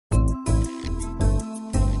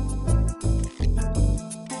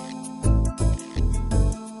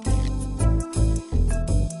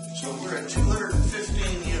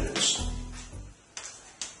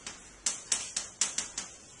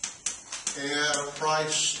at a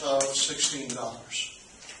price of $16.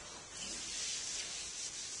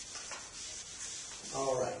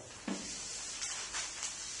 All right.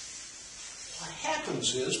 What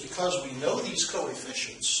happens is, because we know these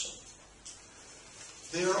coefficients,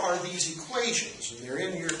 there are these equations, and they're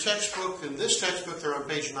in your textbook. In this textbook, they're on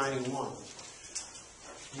page 91.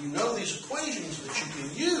 You know these equations that you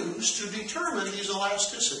can use to determine these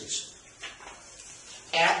elasticities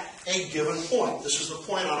at a given point. This is the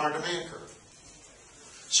point on our demand curve.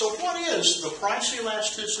 So what is the price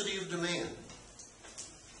elasticity of demand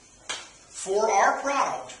for our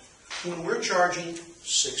product when we're charging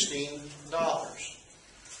 $16?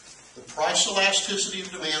 The price elasticity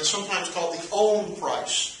of demand, sometimes called the own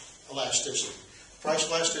price elasticity. Price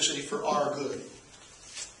elasticity for our good.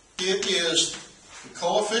 It is the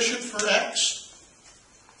coefficient for X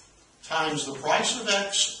times the price of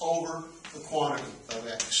X over the quantity of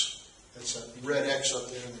X. That's that red X up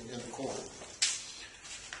there in the corner.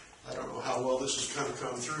 I don't know how well this has kind of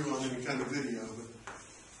come through on any kind of video, but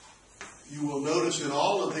you will notice in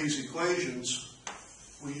all of these equations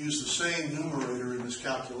we use the same numerator in this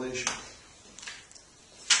calculation.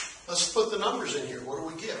 Let's put the numbers in here. What do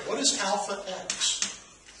we get? What is alpha X?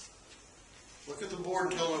 Look at the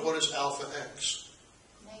board and tell me what is alpha X.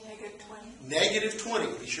 Negative 20. Negative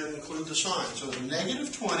 20. Be sure to include the sign. So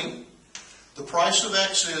negative 20. The price of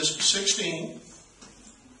X is 16.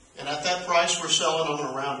 And at that price we're selling, I'm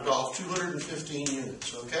going to round it off, 215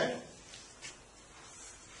 units. Okay?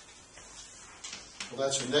 Well,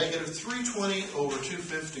 that's a negative 320 over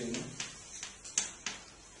 215,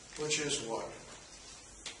 which is what?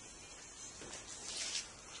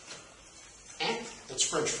 That's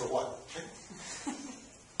French for what?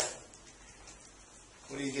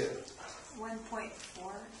 What do you get? 1.48.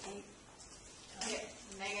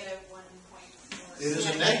 Negative 1.4. It is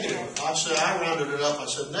a negative. I rounded it up. I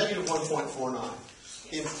said negative 1.49.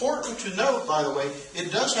 Important to note, by the way,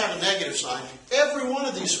 it does have a negative sign. Every one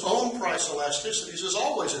of these own price elasticities is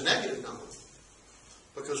always a negative number.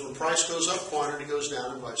 Because when price goes up, quantity goes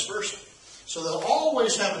down, and vice versa. So they'll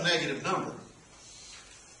always have a negative number.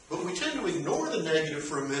 But we tend to ignore the negative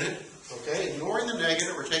for a minute. Okay, ignoring the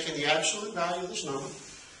negative, we're taking the absolute value of this number.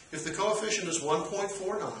 If the coefficient is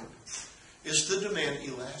 1.49, is the demand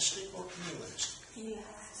elastic or inelastic?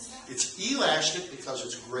 Elastic. It's elastic because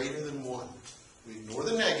it's greater than 1. We ignore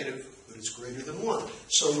the negative, but it's greater than 1.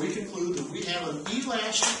 So we conclude that we have an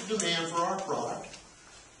elastic demand for our product.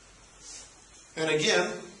 And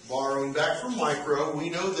again, borrowing back from micro, we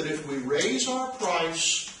know that if we raise our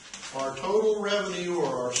price, our total revenue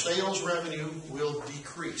or our sales revenue will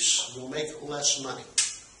decrease. We'll make less money.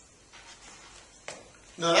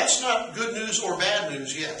 Now that's not good news or bad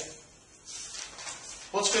news yet.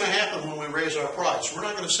 What's going to happen when we raise our price? We're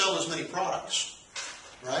not going to sell as many products,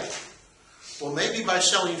 right? Well, maybe by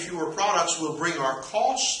selling fewer products, we'll bring our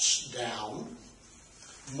costs down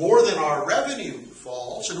more than our revenue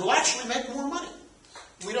falls, and we'll actually make more money.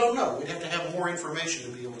 We don't know. We'd have to have more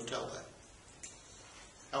information to be able to tell that.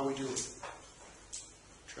 How we do it?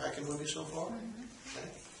 Tracking with me so far? Okay.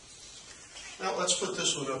 Now let's put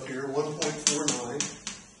this one up here, 1.49.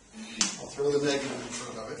 I'll throw the negative in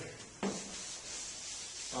front of it.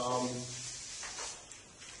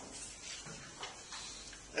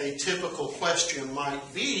 A typical question might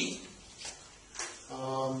be,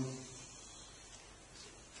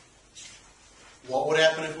 what would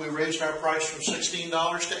happen if we raised our price from $16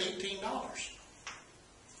 to $18?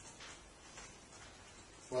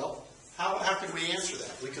 Well, how could we answer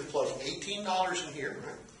that? We could plug $18 in here,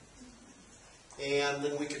 right? And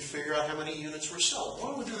then we could figure out how many units we're selling. Why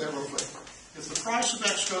don't we do that real quick? If the price of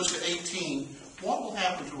X goes to 18, what will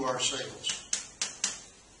happen to our sales?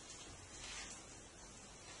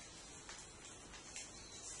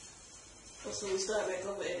 Oh, so we start back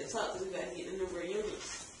over at the top because we got to get the number of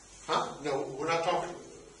units. Huh? No, we're not talking.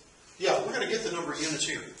 Yeah, we're going to get the number of units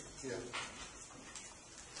here. Yeah.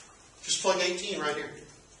 Just plug 18 right here.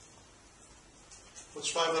 What's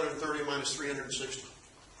 530 minus 360?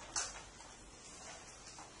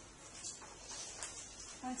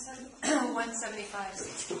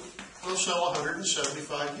 175. We'll sell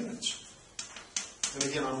 175 units. And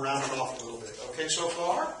again, I'm rounding off a little bit. Okay, so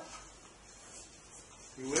far?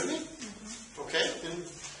 You with me? Mm-hmm. Okay, and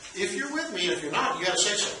if you're with me, and if you're not, you got to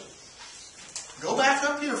say so. Go back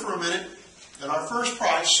up here for a minute. At our first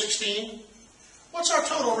price, 16. What's our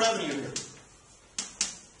total revenue here?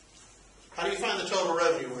 How do you find the total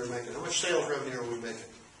revenue we're making? How much sales revenue are we making?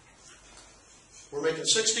 We're making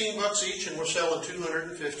 16 bucks each, and we're selling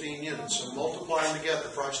 215 units. So multiply them together,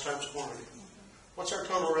 price times quantity. What's our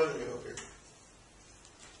total revenue up here?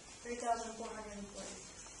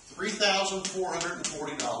 3,440.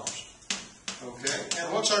 $3,440. Okay,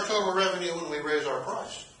 and what's our total revenue when we raise our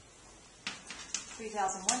price?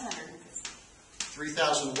 3,150.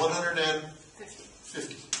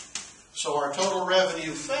 3,150. So our total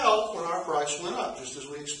revenue fell when our price went up, just as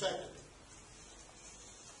we expected.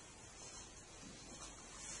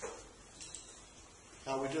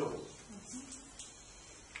 How we doing? Okay.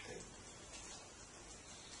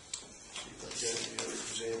 See if I get any other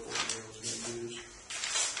examples here I was going to use.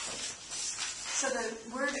 So the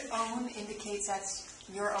word own indicates that's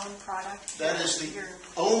your own product? That is the Your,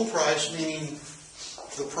 own price, meaning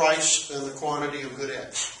the price and the quantity of good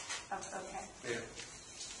X. oh, okay. Yeah.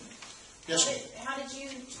 Yes, sir. How did you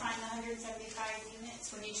find the 175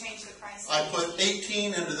 units when you changed the price? I put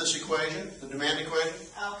 18 into this equation, the demand equation,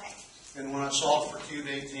 Okay. and when I solved for Q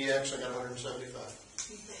dx, I got 175.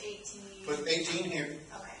 You put 18. Put 18 here.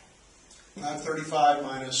 Okay. I have 35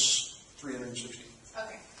 minus 360.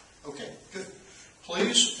 Okay. Okay, good.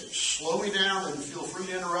 Please slow me down and feel free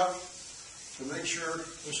to interrupt to make sure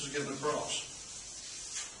this is getting across.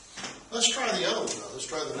 Let's try the other one, though. Let's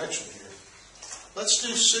try the next one here. Let's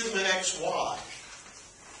do sigma xy.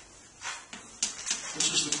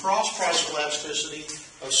 This is the cross price elasticity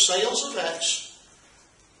of sales of X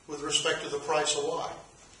with respect to the price of Y.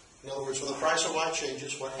 In other words, when the price of Y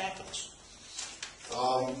changes, what happens?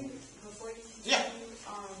 Before you Yeah. continue,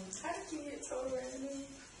 how did you get total revenue?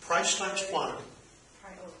 Price times quantity.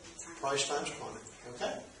 Time. Price times quantity.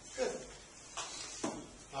 Okay? Good.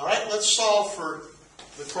 All right, let's solve for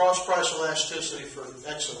the cross price elasticity for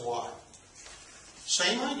X and Y.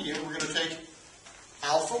 Same idea. We're going to take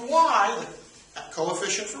alpha Y, the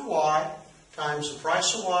coefficient for Y, times the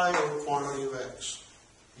price of Y over quantity of X.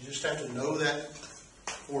 You just have to know that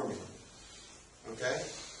formula. Okay?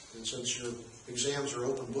 And since your exams are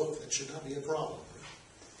open book, that should not be a problem.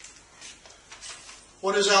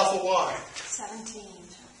 What is alpha Y? 17.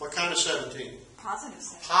 What kind of 17? Positive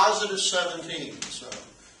 7. Positive 17. So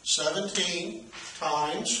 17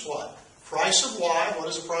 times what? Price of Y. What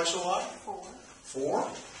is the price of Y? 4. 4.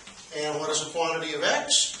 And what is the quantity of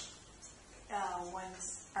X?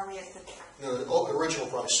 Are we at the, No, the original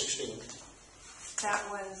price, 16. that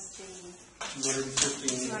was the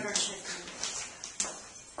 215. 250.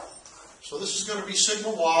 So this is going to be sigma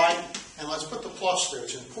Y, and let's put the plus there.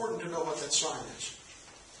 It's important to know what that sign is.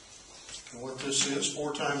 And what this is,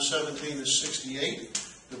 4 times 17 is 68,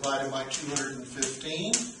 divided by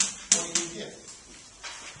 215. What do you get?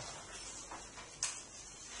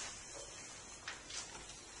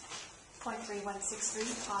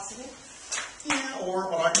 .3163 positive. Yeah, or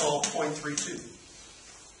what I call 0.32.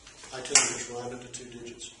 I tend to just round it to 2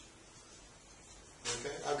 digits.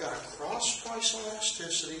 Okay, I've got a cross price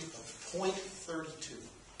elasticity of 0.32.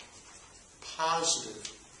 Positive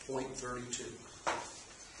 0.32.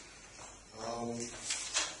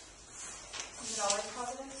 Is it always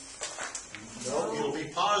positive? No, it'll be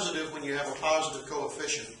positive when you have a positive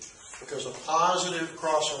coefficient, because a positive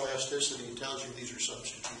cross elasticity tells you these are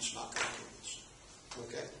substitutes, not complements.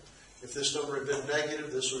 Okay? If this number had been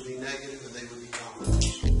negative, this would be negative, and they would be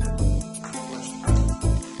complements.